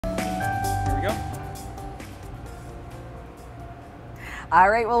we go. All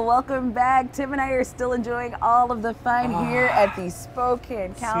right, well, welcome back. Tim and I are still enjoying all of the fun here at the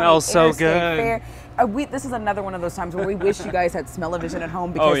Spokane County Smells so Interstate good. Fair. This is another one of those times where we wish you guys had smell-o-vision at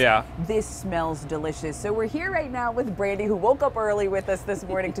home because this smells delicious. So we're here right now with Brandy, who woke up early with us this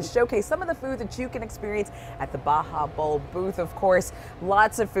morning to showcase some of the food that you can experience at the Baja Bowl booth, of course.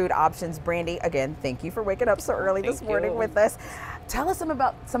 Lots of food options. Brandy, again, thank you for waking up so early this morning with us. Tell us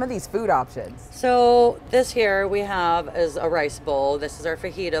about some of these food options. So this here we have is a rice bowl. This is our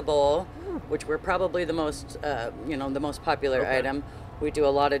fajita bowl, which we're probably the most, the most popular item. We do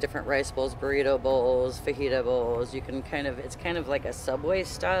a lot of different rice bowls, burrito bowls, fajita bowls. You can it's kind of like a Subway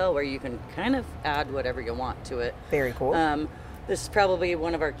style where you can kind of add whatever you want to it. Very cool. This is probably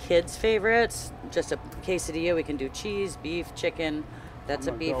one of our kids' favorites. Just a quesadilla. We can do cheese, beef, chicken. That's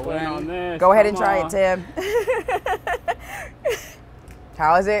a beef one. Go ahead and try it, Tim.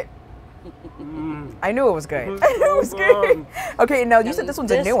 How is it? I knew it was good. It was good. Okay, now you said this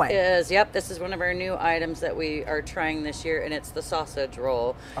one's a new one. This is one of our new items that we are trying this year, and it's the sausage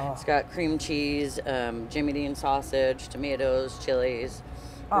roll. It's got cream cheese, Jimmy Dean sausage, tomatoes, chilies.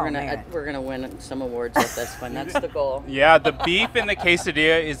 We're gonna win some awards with this one. That's the goal. Yeah, the beef in the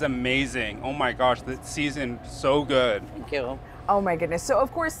quesadilla is amazing. Oh my gosh, the seasoned so good. Thank you. Oh my goodness. So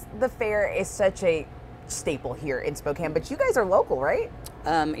of course the fair is such a staple here in Spokane, but you guys are local, right?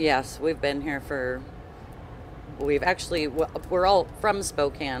 Yes, we've been here we're all from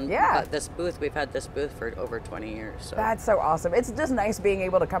Spokane. Yeah. We've had this booth for over 20 years. So. That's so awesome. It's just nice being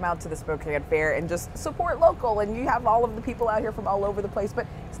able to come out to the Spokane Fair and just support local, and you have all of the people out here from all over the place, but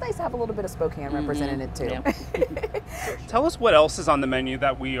it's nice to have a little bit of Spokane representing it too. Yeah. Tell us what else is on the menu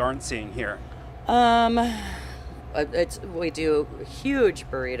that we aren't seeing here. We do huge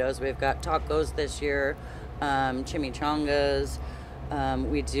burritos. We've got tacos this year, chimichangas.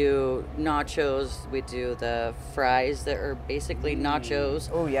 We do nachos. We do the fries that are basically nachos.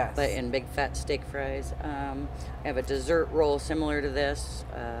 Oh, yes. But in big fat steak fries. I have a dessert roll similar to this.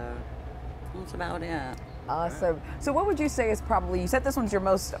 That's about it. Awesome. So what would you say is probably, you said this one's your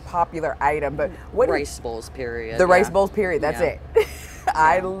most popular item, but what rice bowls, period. The rice bowls, period. That's it. Yeah.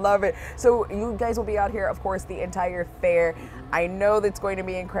 I love it. So you guys will be out here, of course, the entire fair. I know that's going to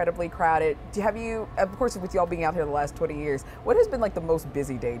be incredibly crowded. Of course, with y'all being out here the last 20 years, what has been like the most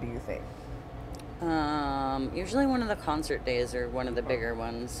busy day, do you think? Usually one of the concert days or one of the bigger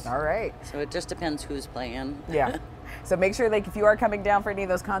ones. All right. So it just depends who's playing. Yeah. So make sure, like, if you are coming down for any of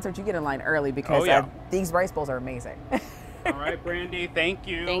those concerts, you get in line early because these rice bowls are amazing. All right, Brandy, thank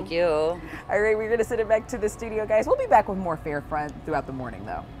you. Thank you. All right, we're going to send it back to the studio, guys. We'll be back with more fair fun throughout the morning,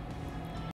 though.